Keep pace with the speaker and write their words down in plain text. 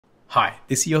Hi,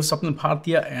 this is your Sapna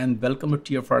Bhartia and welcome to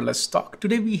TFR Let's Talk.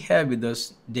 Today we have with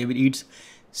us David Eads,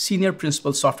 Senior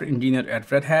Principal Software Engineer at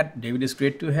Red Hat. David, it's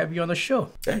great to have you on the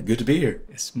show. Yeah, good to be here.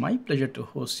 It's my pleasure to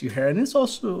host you here. And it's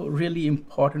also really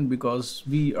important because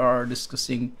we are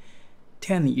discussing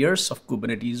 10 years of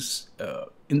Kubernetes.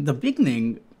 In the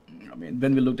beginning,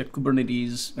 when we looked at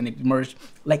Kubernetes, when it emerged,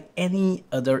 like any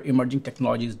other emerging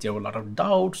technologies, there were a lot of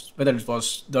doubts, whether it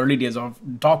was the early days of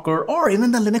Docker or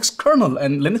even the Linux kernel.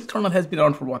 And Linux kernel has been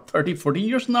around for what, 30, 40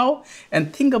 years now?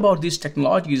 And think about these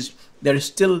technologies, there is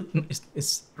still,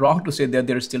 it's wrong to say that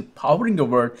they're still powering the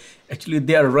world. Actually,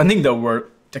 they are running the world,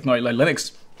 technology like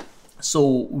Linux.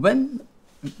 So when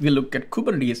we look at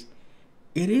Kubernetes,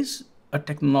 it is a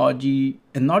technology,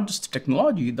 and not just the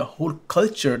technology, the whole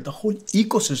culture, the whole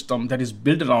ecosystem that is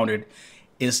built around it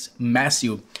is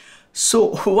massive.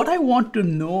 So what I want to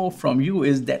know from you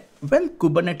is that when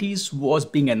Kubernetes was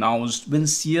being announced, when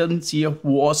CNCF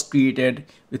was created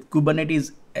with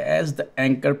Kubernetes as the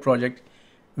anchor project,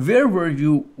 where were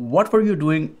you, what were you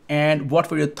doing, and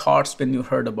what were your thoughts when you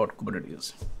heard about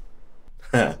Kubernetes?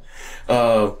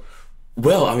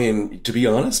 Well, to be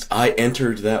honest, I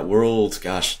entered that world,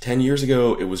 10 years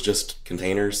ago. It was just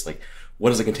containers. Like,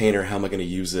 what is a container? How am I going to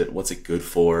use it? What's it good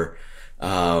for?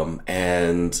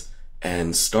 And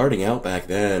starting out back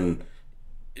then,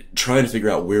 trying to figure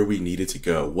out where we needed to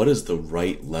go. What is the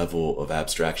right level of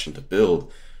abstraction to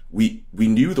build? We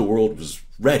knew the world was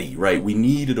ready, right? We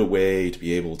needed a way to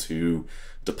be able to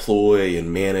deploy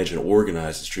and manage and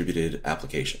organize distributed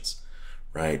applications,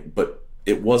 right? But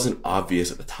it wasn't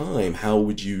obvious at the time, how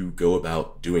would you go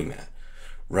about doing that,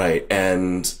 right?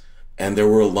 And there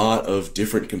were a lot of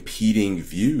different competing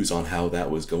views on how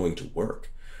that was going to work,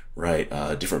 right?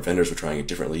 Different vendors were trying it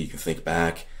differently. You can think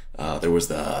back, there was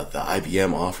the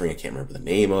IBM offering, I can't remember the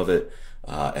name of it,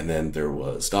 and then there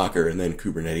was Docker, and then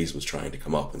Kubernetes was trying to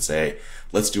come up and say,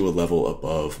 let's do a level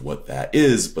above what that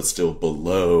is, but still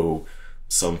below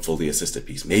some fully assisted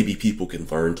piece. Maybe people can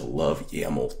learn to love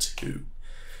YAML too.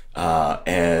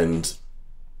 And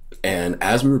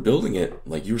as we were building it,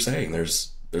 like you were saying,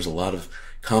 there's a lot of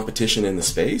competition in the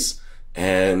space,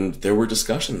 and there were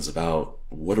discussions about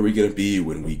what are we going to be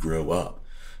when we grow up.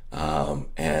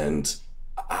 And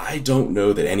I don't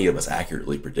know that any of us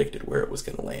accurately predicted where it was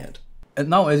going to land. And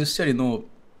now, as you said,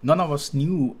 none of us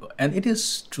knew, and it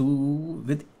is true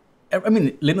with,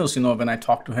 Linus, when I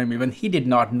talked to him, even he did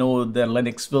not know that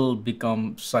Linux will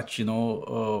become such,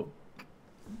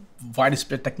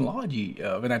 widespread technology.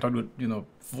 When I talk to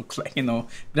folks like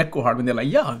Black Cohort, when they're like,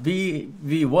 yeah,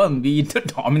 we won, we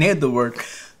dominate the world.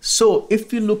 So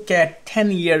if you look at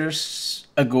 10 years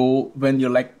ago, when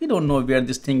you're like, we don't know where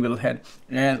this thing will head,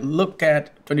 and look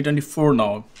at 2024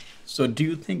 now. So do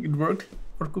you think it worked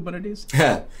for Kubernetes?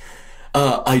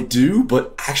 I do,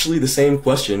 but actually the same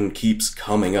question keeps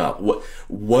coming up.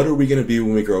 What are we going to be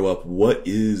when we grow up? What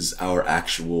is our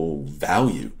actual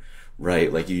value?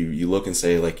 Right? Like you look and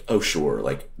say like, oh, sure.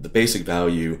 Like the basic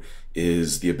value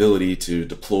is the ability to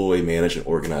deploy, manage, and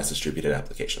organize distributed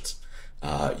applications.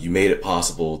 You made it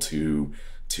possible to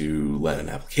let an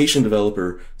application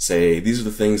developer say, these are the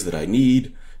things that I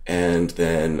need. And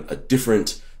then a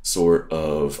different sort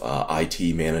of IT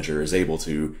manager is able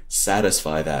to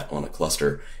satisfy that on a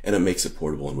cluster, and it makes it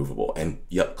portable and movable, and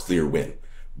yep, clear win.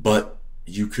 But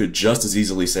you could just as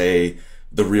easily say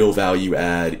the real value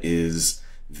add is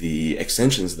the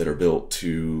extensions that are built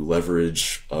to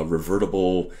leverage a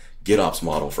revertible GitOps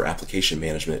model for application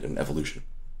management and evolution,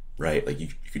 right? Like you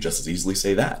could just as easily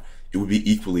say that. It would be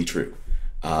equally true.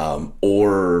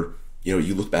 Or,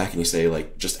 you look back and you say,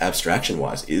 like, just abstraction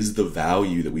wise, is the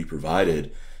value that we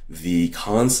provided the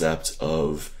concept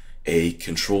of a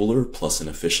controller plus an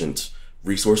efficient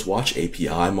resource watch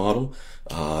API model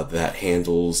that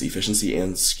handles efficiency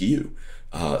and skew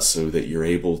so that you're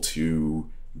able to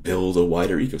build a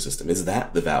wider ecosystem? Is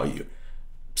that the value?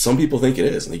 Some people think it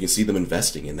is, and you can see them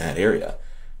investing in that area.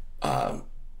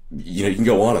 You can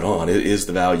go on and on. It is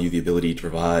the value, the ability to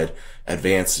provide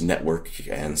advanced network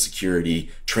and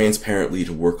security transparently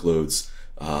to workloads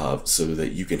so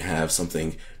that you can have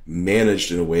something managed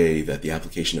in a way that the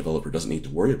application developer doesn't need to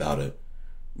worry about it,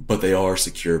 but they are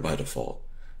secure by default.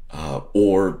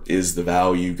 Or is the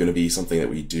value going to be something that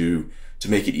we do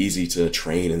to make it easy to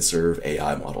train and serve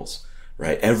AI models?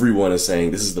 Right? Everyone is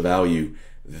saying this is the value.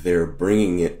 They're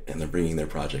bringing it, and they're bringing their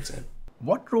projects in.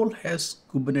 What role has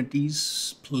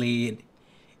Kubernetes played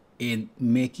in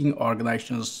making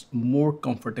organizations more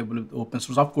comfortable with open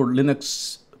source? Of course,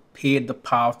 Linux paved the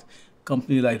path.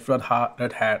 Companies like Red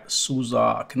Hat, SUSE,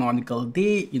 Canonical,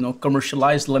 they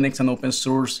commercialized Linux and open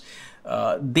source.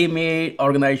 They made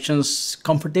organizations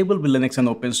comfortable with Linux and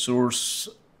open source.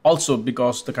 also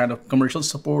because the kind of commercial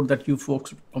support that you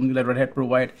folks from Red Hat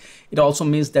provide, it also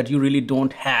means that you really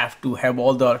don't have to have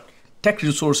all the tech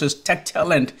resources, tech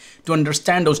talent to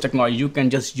understand those technologies. You can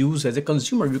just use as a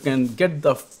consumer. You can get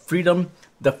the freedom,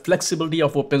 the flexibility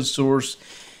of open source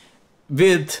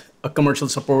with a commercial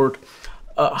support.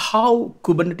 How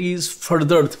Kubernetes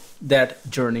furthered that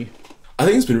journey? I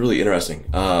think it's been really interesting.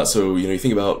 So, you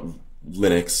think about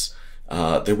Linux.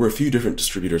 There were a few different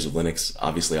distributors of Linux.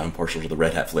 Obviously, I'm partial to the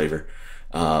Red Hat flavor.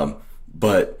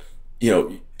 But,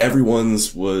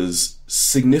 everyone's was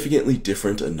significantly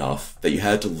different enough that you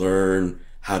had to learn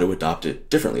how to adopt it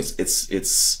differently.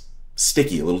 It's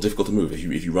sticky, a little difficult to move.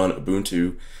 If you run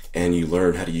Ubuntu and you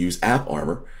learn how to use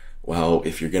AppArmor, well,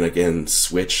 if you're going to, again,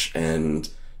 switch and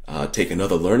take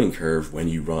another learning curve when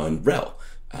you run RHEL,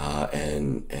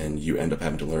 and you end up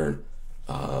having to learn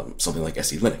something like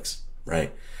SE Linux,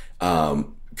 right?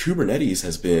 Kubernetes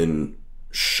has been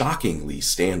shockingly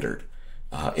standard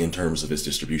in terms of its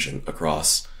distribution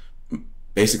across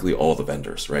basically all the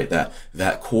vendors, right?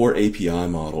 That core API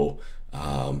model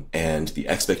and the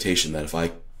expectation that if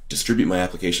I distribute my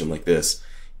application like this,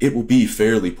 it will be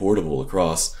fairly portable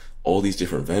across all these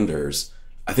different vendors.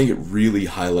 I think it really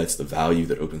highlights the value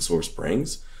that open source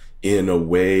brings in a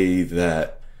way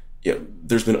that,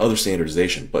 there's been other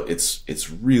standardization, but it's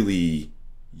really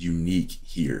unique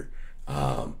here,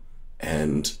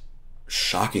 and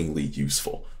shockingly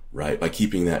useful, right? By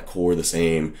keeping that core the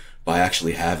same, by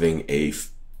actually having a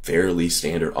fairly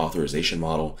standard authorization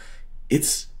model,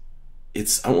 it's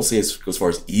I won't say it's as far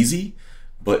as easy,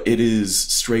 but it is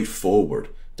straightforward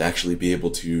to actually be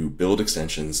able to build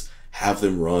extensions, have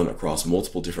them run across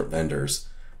multiple different vendors,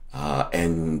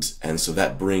 and so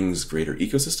that brings greater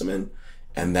ecosystem in,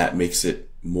 and that makes it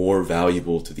more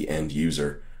valuable to the end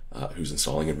user who's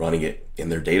installing and running it in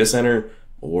their data center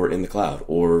or in the cloud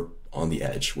or on the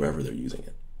edge, wherever they're using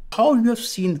it. How you have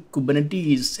seen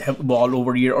Kubernetes have evolved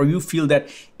over year, or you feel that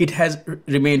it has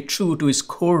remained true to its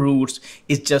core roots?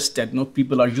 It's just that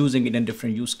people are using it in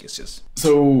different use cases.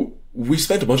 So we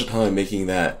spent a bunch of time making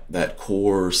that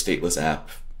core stateless app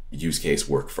use case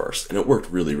work first, and it worked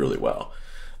really, really well.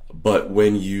 But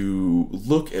when you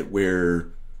look at where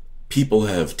people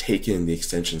have taken the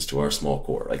extensions to our small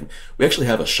core, like we actually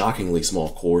have a shockingly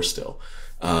small core still.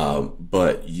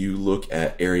 But you look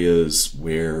at areas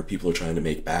where people are trying to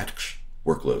make batch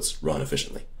workloads run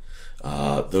efficiently.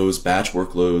 Those batch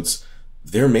workloads,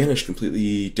 they're managed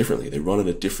completely differently. They run in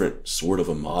a different sort of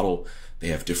a model. They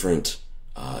have different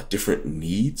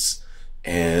needs,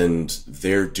 and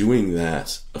they're doing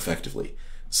that effectively.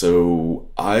 So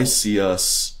I see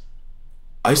us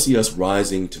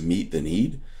rising to meet the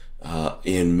need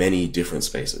in many different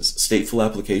spaces. Stateful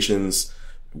applications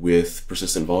with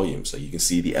persistent volumes. So you can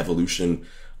see the evolution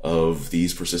of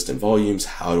these persistent volumes.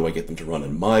 How do I get them to run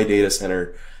in my data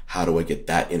center? How do I get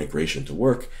that integration to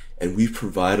work? And we've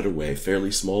provided a way,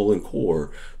 fairly small in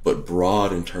core, but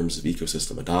broad in terms of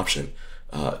ecosystem adoption,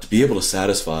 to be able to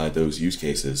satisfy those use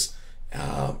cases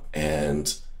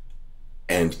and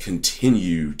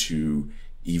continue to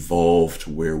evolve to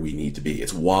where we need to be. I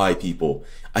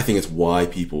think it's why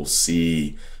people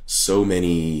see so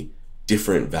many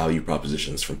different value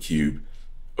propositions from Cube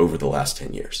over the last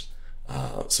 10 years.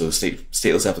 So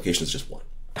stateless application is just one.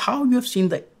 How you have seen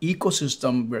the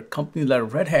ecosystem where companies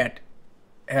like Red Hat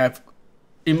have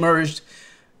emerged,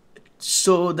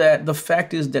 so that the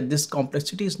fact is that this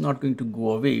complexity is not going to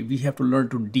go away. We have to learn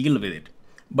to deal with it.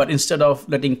 But instead of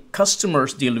letting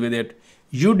customers deal with it,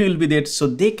 you deal with it so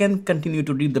they can continue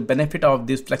to reap the benefit of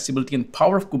this flexibility and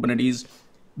power of Kubernetes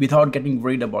without getting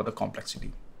worried about the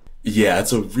complexity. Yeah,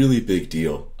 it's a really big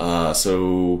deal.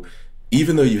 So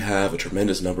even though you have a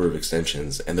tremendous number of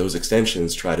extensions, and those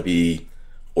extensions try to be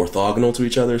orthogonal to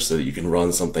each other so that you can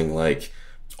run something like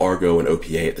Argo and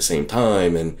OPA at the same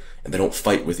time, and they don't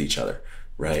fight with each other,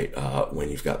 right? When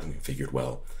you've got them configured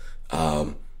well.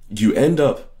 You end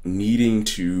up needing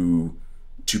to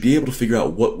be able to figure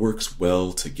out what works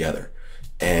well together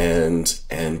and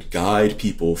guide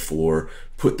people for,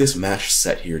 put this match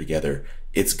set here together.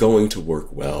 It's going to work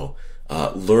well.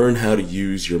 Learn how to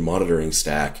use your monitoring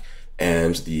stack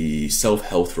and the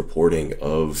self-health reporting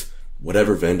of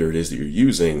whatever vendor it is that you're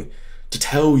using to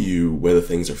tell you whether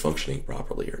things are functioning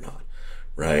properly or not,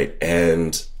 right?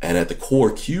 And at the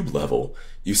core Cube level,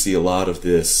 you see a lot of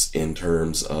this in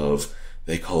terms of,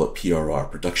 they call it PRR,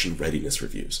 production readiness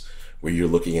reviews, where you're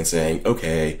looking and saying,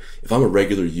 okay, if I'm a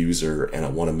regular user and I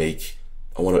want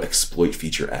to exploit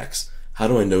feature X, how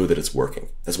do I know that it's working?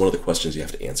 That's one of the questions you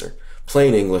have to answer.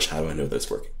 Plain English, how do I know that it's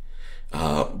working?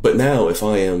 But now if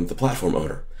I am the platform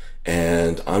owner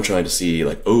and I'm trying to see,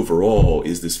 like, overall,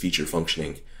 is this feature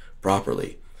functioning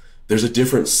properly? there's a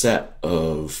different set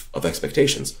of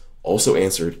expectations also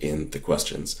answered in the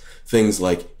questions. Things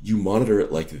like, you monitor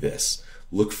it like this,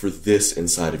 look for this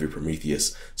inside of your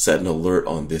Prometheus, set an alert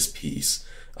on this piece,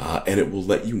 and it will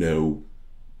let you know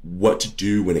what to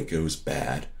do when it goes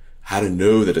bad, how to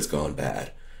know that it's gone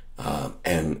bad,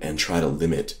 and try to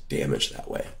limit damage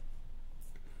that way.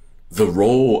 The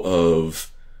role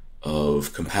of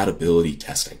compatibility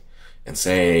testing and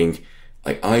saying,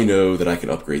 like, I know that I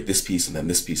can upgrade this piece and then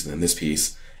this piece and then this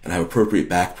piece and have appropriate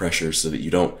back pressure so that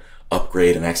you don't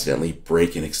upgrade and accidentally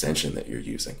break an extension that you're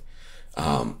using.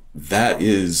 That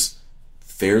is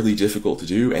fairly difficult to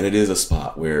do, and it is a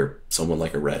spot where someone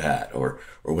like a Red Hat or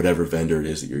whatever vendor it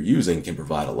is that you're using can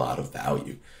provide a lot of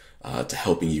value to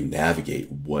helping you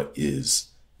navigate what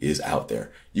is out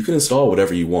there. You can install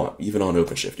whatever you want, even on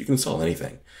OpenShift. You can install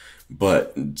anything,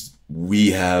 but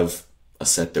we have a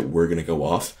set that we're going to go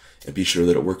off and be sure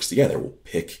that it works together. We'll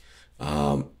pick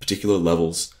particular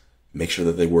levels, make sure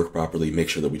that they work properly, make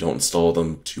sure that we don't install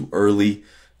them too early,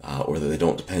 or that they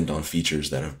don't depend on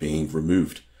features that are being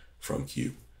removed from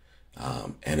Kube.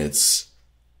 And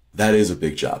that is a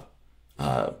big job.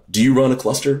 Do you run a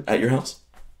cluster at your house?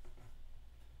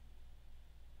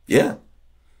 Yeah.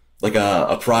 Like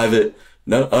a private?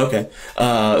 No? Okay.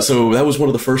 So that was one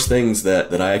of the first things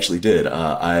that I actually did.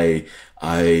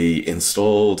 I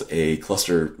installed a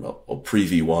cluster, well,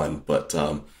 pre-V1, but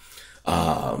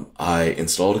I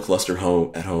installed a cluster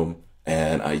at home,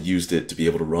 and I used it to be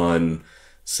able to run,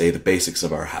 say, the basics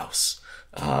of our house.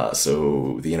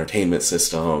 So the entertainment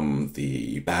system,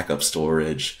 the backup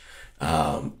storage,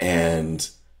 and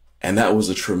that was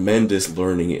a tremendous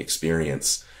learning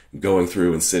experience, going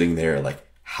through and sitting there like,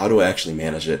 how do I actually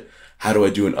manage it? How do I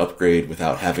do an upgrade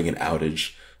without having an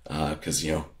outage? Because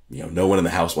no one in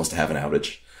the house wants to have an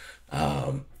outage.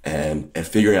 And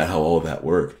figuring out how all of that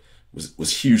worked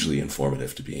was hugely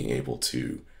informative to being able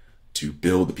to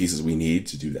build the pieces we need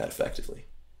to do that effectively.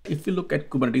 If you look at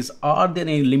Kubernetes, are there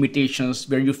any limitations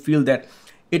where you feel that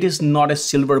it is not a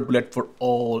silver bullet for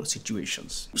all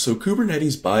situations? So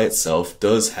Kubernetes by itself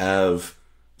does have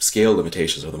scale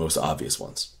limitations, are the most obvious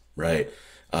ones, right?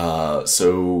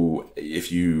 So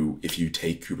if you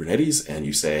take Kubernetes and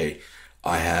you say,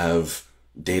 I have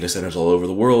data centers all over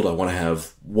the world, I want to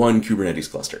have one Kubernetes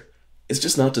cluster. It's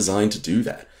just not designed to do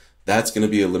that. That's going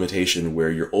to be a limitation where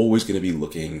you're always going to be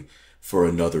looking for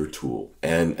another tool.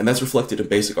 And that's reflected in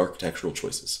basic architectural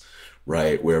choices,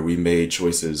 right? Where we made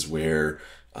choices where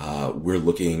we're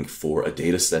looking for a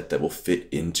data set that will fit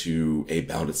into a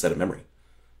bounded set of memory,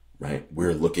 right?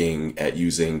 We're looking at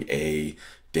using a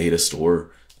data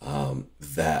store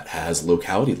that has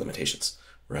locality limitations,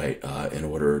 right? In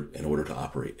order to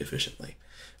operate efficiently.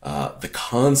 The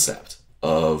concept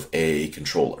of a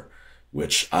controller,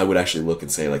 which I would actually look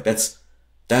and say, like, that's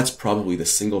probably the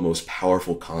single most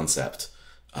powerful concept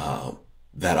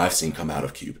that I've seen come out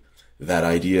of Kube. That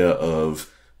idea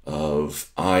of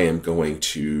I am going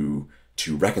to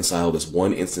reconcile this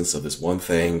one instance of this one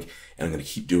thing, and I'm going to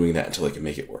keep doing that until I can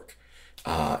make it work.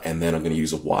 And then I'm going to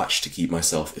use a watch to keep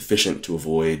myself efficient to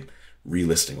avoid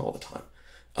relisting all the time.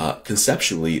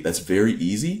 Conceptually, that's very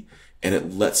easy, and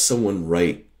it lets someone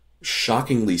write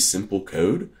shockingly simple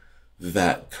code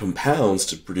that compounds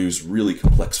to produce really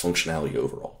complex functionality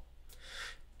overall.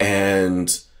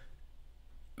 And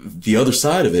the other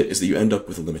side of it is that you end up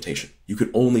with a limitation. You could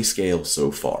only scale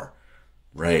so far,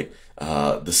 right?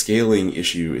 The scaling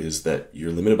issue is that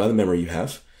you're limited by the memory you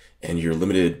have, and you're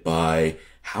limited by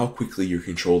how quickly your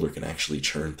controller can actually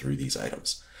churn through these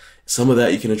items. Some of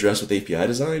that you can address with API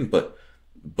design, but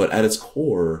at its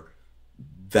core,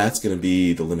 that's going to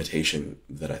be the limitation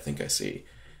that I think I see.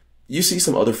 You see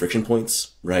some other friction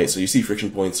points, right? So you see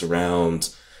friction points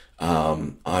around,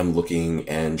 I'm looking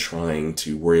and trying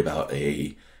to worry about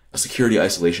a security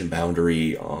isolation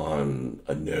boundary on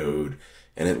a node,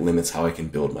 and it limits how I can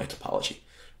build my topology,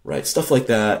 right? Stuff like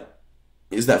that.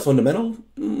 Is that fundamental?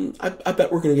 I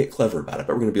bet we're going to get clever about it. I bet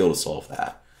we're going to be able to solve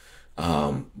that.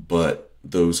 But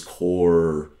those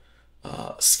core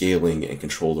scaling and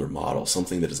controller models,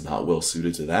 something that is not well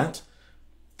suited to that,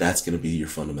 that's going to be your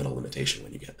fundamental limitation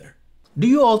when you get there. Do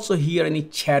you also hear any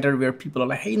chatter where people are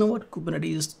like, hey, you know what,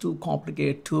 Kubernetes is too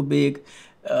complicated, too big.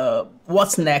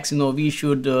 What's next? We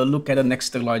should look at the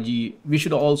next technology. We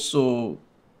should also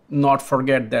not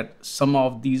forget that some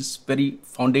of these very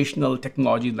foundational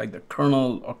technologies like the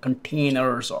kernel or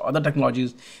containers or other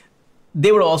technologies,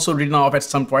 they were also written off at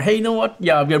some point. Hey, you know what?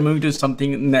 Yeah, we are moving to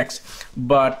something next.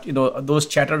 But those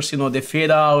chatters, they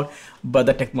fade out, but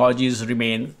the technologies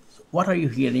remain. What are you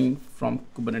hearing from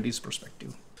Kubernetes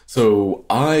perspective? So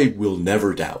I will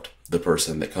never doubt the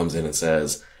person that comes in and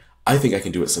says, I think I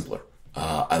can do it simpler.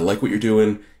 I like what you're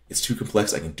doing. It's too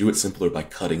complex. I can do it simpler by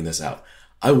cutting this out.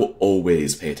 I will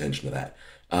always pay attention to that.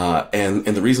 And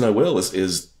the reason I will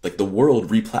is like the world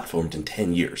replatformed in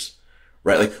 10 years,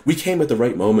 right? Like we came at the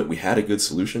right moment. We had a good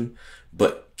solution,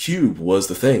 but Cube was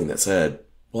the thing that said,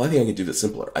 well, I think I can do this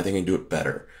simpler. I think I can do it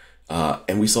better.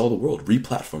 And we saw the world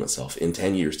replatform itself in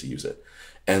 10 years to use it.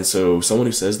 And so someone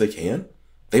who says they can,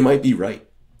 they might be right.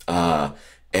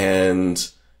 And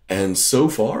so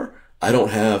far, I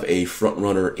don't have a front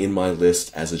runner in my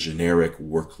list as a generic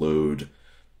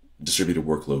distributed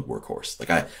workload workhorse.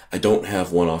 Like I don't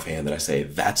have one offhand that I say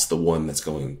that's the one that's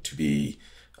going to be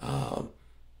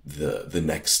the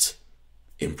next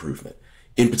improvement.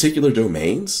 In particular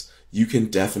domains, you can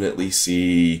definitely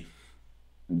see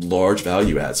large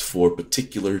value adds for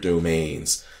particular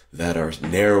domains that are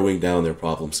narrowing down their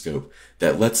problem scope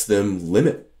that lets them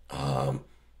limit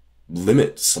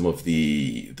some of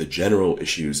the general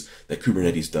issues that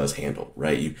Kubernetes does handle,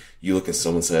 right? You look at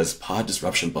someone says pod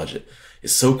disruption budget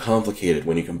is so complicated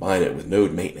when you combine it with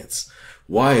node maintenance.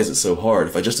 Why is it so hard?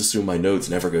 If I just assume my nodes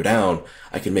never go down,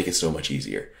 I can make it so much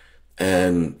easier.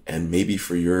 And maybe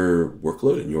for your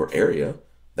workload in your area,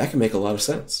 that can make a lot of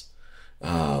sense.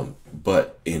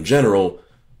 But in general,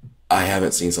 I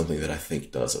haven't seen something that I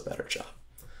think does a better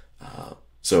job.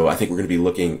 So I think we're going to be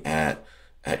looking at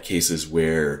cases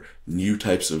where new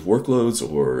types of workloads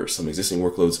or some existing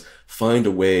workloads find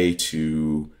a way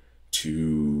to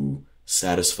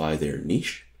satisfy their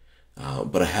niche.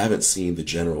 But I haven't seen the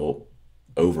general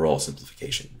overall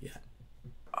simplification yet.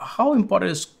 How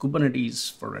important is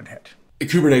Kubernetes for Red Hat?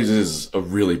 Kubernetes is a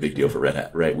really big deal for Red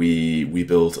Hat, right? We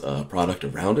built a product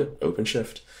around it,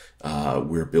 OpenShift.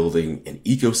 We're building an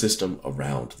ecosystem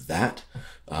around that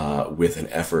with an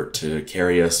effort to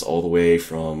carry us all the way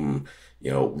from,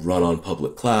 run on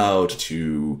public cloud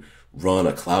to run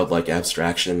a cloud-like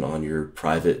abstraction on your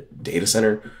private data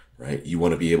center, right? You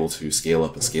want to be able to scale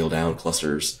up and scale down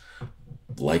clusters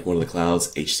like one of the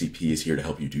clouds. HCP is here to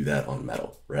help you do that on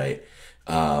Metal, right?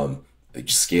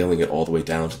 Scaling it all the way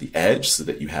down to the edge so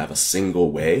that you have a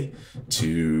single way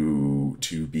to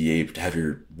be able to have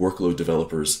your workload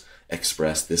developers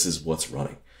express this is what's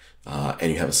running.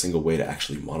 And you have a single way to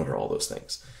actually monitor all those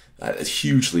things. It's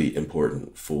hugely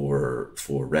important for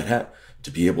Red Hat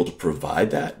to be able to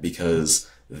provide that, because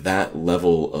that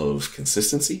level of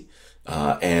consistency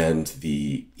and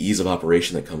the ease of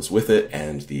operation that comes with it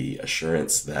and the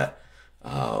assurance that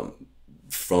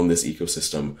from this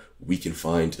ecosystem, we can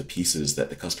find the pieces that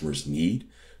the customers need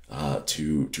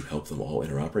to help them all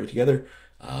interoperate together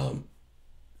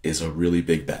is a really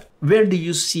big bet. Where do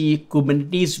you see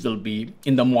Kubernetes will be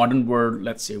in the modern world,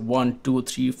 let's say 1, 2,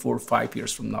 3, 4, 5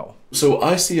 years from now? So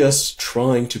I see us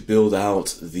trying to build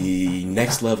out the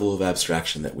next level of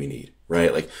abstraction that we need,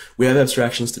 right? Like we have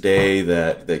abstractions today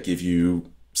that give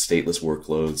you stateless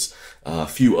workloads. A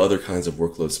few other kinds of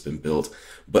workloads have been built,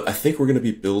 but I think we're going to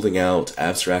be building out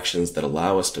abstractions that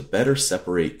allow us to better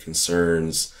separate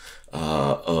concerns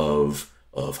of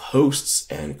hosts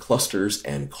and clusters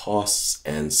and costs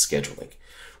and scheduling,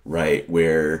 right?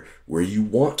 Where you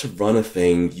want to run a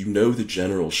thing, the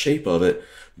general shape of it,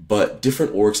 but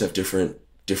different orgs have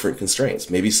different constraints.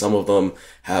 Maybe some of them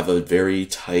have a very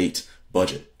tight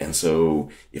budget. And so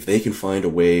if they can find a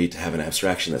way to have an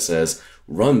abstraction that says,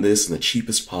 run this in the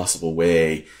cheapest possible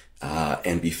way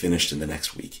and be finished in the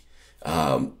next week,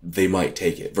 they might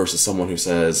take it, versus someone who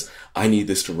says, I need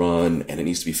this to run and it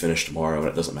needs to be finished tomorrow and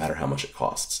it doesn't matter how much it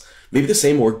costs. Maybe the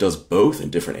same org does both in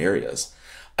different areas.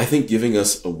 I think giving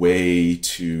us a way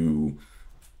to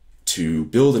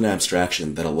build an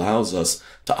abstraction that allows us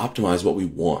to optimize what we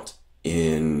want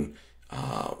in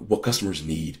what customers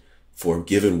need for a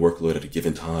given workload at a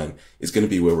given time is going to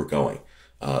be where we're going.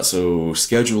 So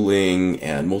scheduling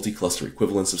and multi-cluster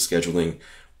equivalence of scheduling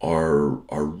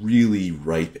are really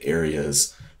ripe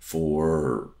areas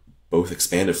for both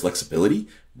expanded flexibility,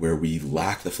 where we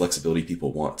lack the flexibility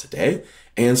people want today,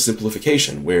 and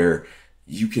simplification, where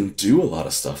you can do a lot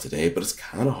of stuff today, but it's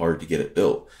kind of hard to get it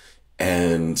built.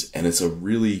 And it's a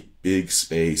really big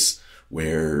space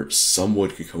where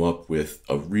someone could come up with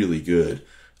a really good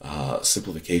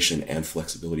simplification and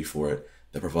flexibility for it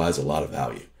that provides a lot of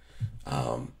value.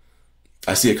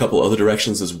 I see a couple other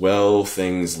directions as well.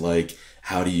 Things like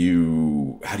how do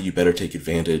you better take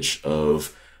advantage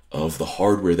of the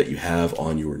hardware that you have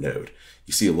on your node?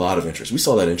 You see a lot of interest. We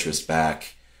saw that interest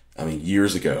back,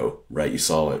 years ago, right? You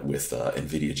saw it with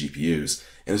NVIDIA GPUs,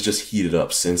 and it's just heated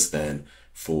up since then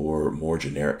for more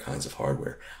generic kinds of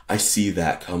hardware. I see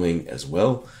that coming as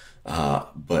well,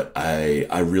 but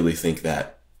I really think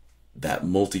that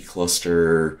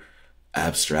multi-cluster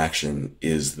abstraction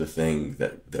is the thing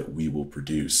that we will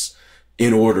produce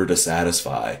in order to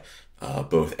satisfy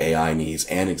both AI needs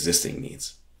and existing needs.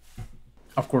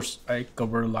 Of course, I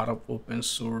cover a lot of open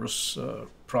source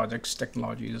projects,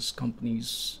 technologies,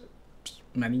 companies,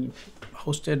 many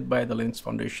hosted by the Linux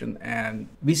Foundation. And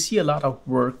we see a lot of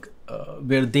work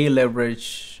where they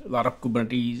leverage a lot of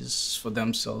Kubernetes for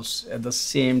themselves. At the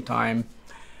same time,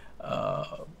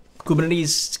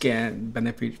 Kubernetes can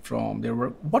benefit from their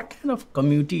work. What kind of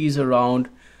community is around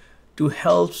to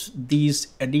help these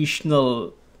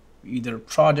additional either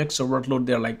projects or workload?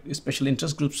 They're like special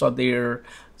interest groups are there.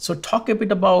 So talk a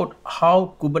bit about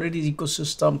how Kubernetes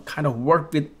ecosystem kind of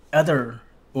work with other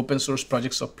open source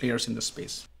projects or players in the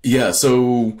space. Yeah,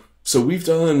 so we've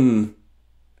done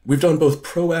both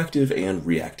proactive and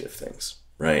reactive things,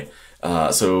 right?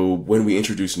 So when we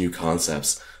introduce new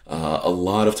concepts, a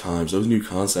lot of times those new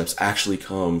concepts actually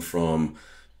come from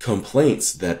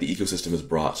complaints that the ecosystem has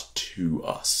brought to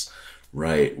us,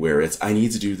 right? Where it's, I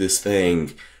need to do this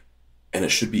thing and it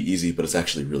should be easy, but it's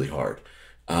actually really hard.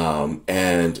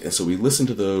 And so we listen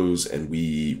to those and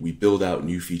we build out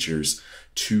new features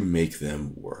to make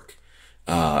them work.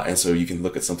 And so you can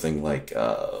look at something like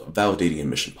validating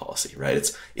emission policy,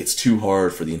 right? It's too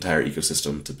hard for the entire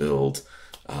ecosystem to build,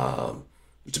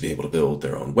 to be able to build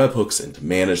their own webhooks and to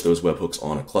manage those webhooks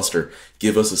on a cluster.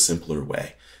 Give us a simpler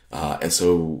way. And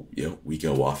so, we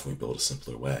go off and we build a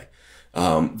simpler way.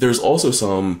 There's also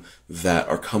some that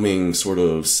are coming sort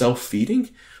of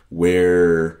self-feeding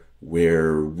where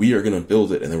we are going to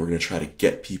build it and then we're going to try to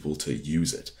get people to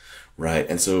use it, right?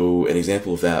 And so an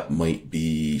example of that might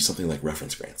be something like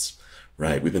reference grants,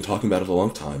 right? We've been talking about it a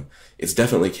long time. It's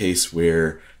definitely a case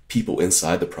where people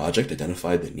inside the project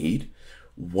identified the need.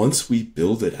 Once we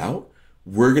build it out,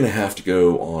 we're going to have to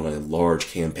go on a large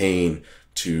campaign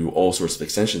to all sorts of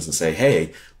extensions and say,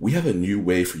 hey, we have a new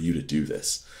way for you to do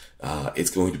this. It's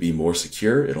going to be more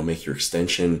secure. It'll make your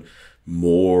extension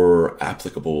more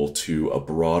applicable to a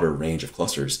broader range of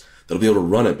clusters that'll be able to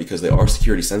run it because they are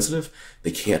security sensitive.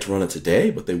 They can't run it today,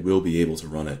 but they will be able to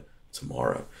run it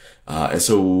tomorrow. And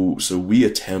so we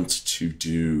attempt to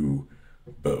do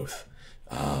both.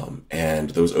 And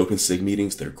those open SIG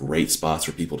meetings, they're great spots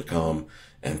for people to come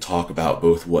and talk about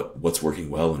both what's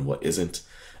working well and what isn't.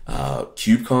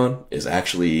 KubeCon is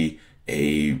actually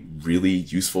a really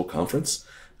useful conference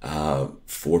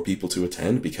for people to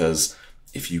attend, because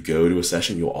if you go to a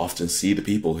session, you'll often see the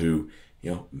people who,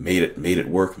 made it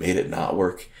work, made it not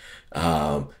work.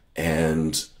 And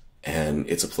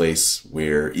it's a place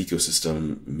where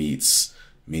ecosystem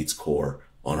meets core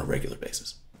on a regular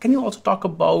basis. Can you also talk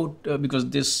about, because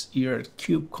this year at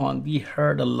KubeCon, we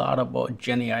heard a lot about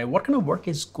Gen AI. What kind of work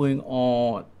is going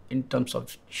on in terms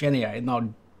of Gen AI?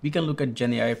 Now, we can look at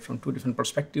Gen AI from two different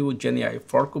perspectives, Gen AI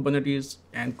for Kubernetes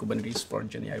and Kubernetes for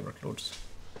Gen AI workloads.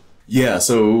 Yeah,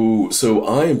 so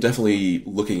I am definitely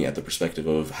looking at the perspective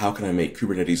of how can I make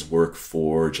Kubernetes work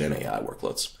for Gen AI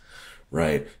workloads,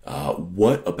 right?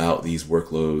 What about these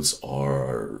workloads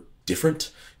are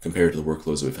different compared to the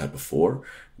workloads that we've had before?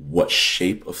 What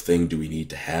shape of thing do we need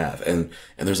to have? And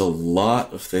there's a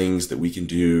lot of things that we can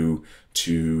do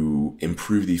to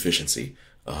improve the efficiency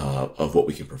of what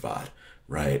we can provide,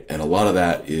 right? And a lot of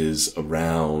that is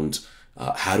around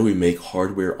how do we make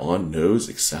hardware on nodes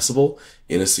accessible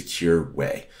in a secure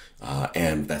way?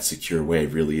 And that secure way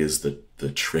really is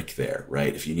the trick there,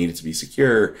 right? If you need it to be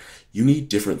secure, you need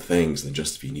different things than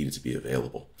just if you need it to be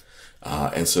available.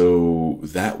 And so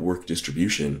that work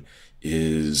distribution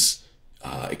is,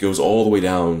 it goes all the way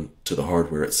down to the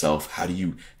hardware itself. How do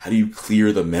you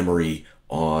clear the memory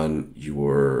on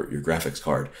your graphics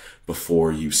card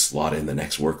before you slot in the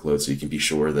next workload, so you can be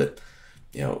sure that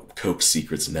Coke's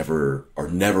secrets are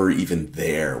never even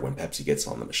there when Pepsi gets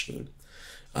on the machine.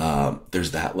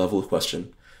 There's that level of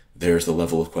question. There's the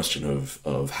level of question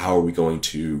of how are we going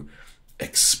to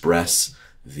express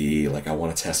I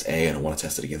want to test A and I want to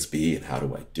test it against B, and how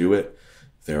do I do it?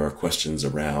 There are questions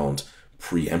around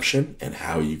preemption and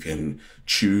how you can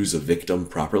choose a victim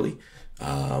properly,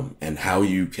 and how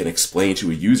you can explain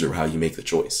to a user how you make the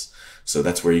choice. So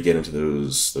that's where you get into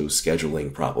those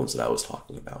scheduling problems that I was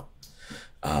talking about.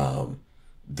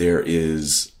 There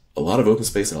is a lot of open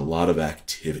space and a lot of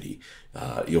activity.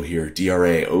 You'll hear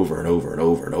DRA over and over and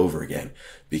over and over again,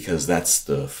 because that's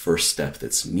the first step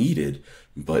that's needed,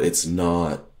 but it's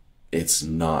not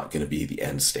going to be the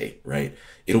end state, right?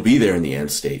 It'll be there in the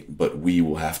end state, but we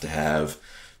will have to have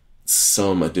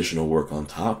some additional work on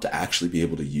top to actually be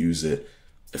able to use it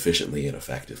efficiently and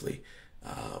effectively.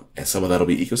 And some of that will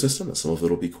be ecosystem and some of it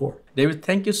will be core. David,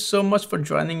 thank you so much for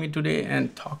joining me today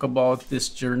and talk about this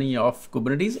journey of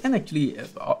Kubernetes and actually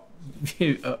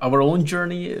our own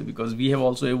journey, because we have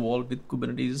also evolved with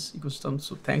Kubernetes ecosystem.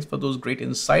 So thanks for those great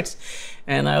insights.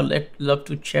 And I'd love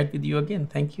to chat with you again.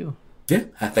 Thank you. Yeah,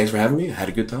 thanks for having me. I had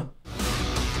a good time.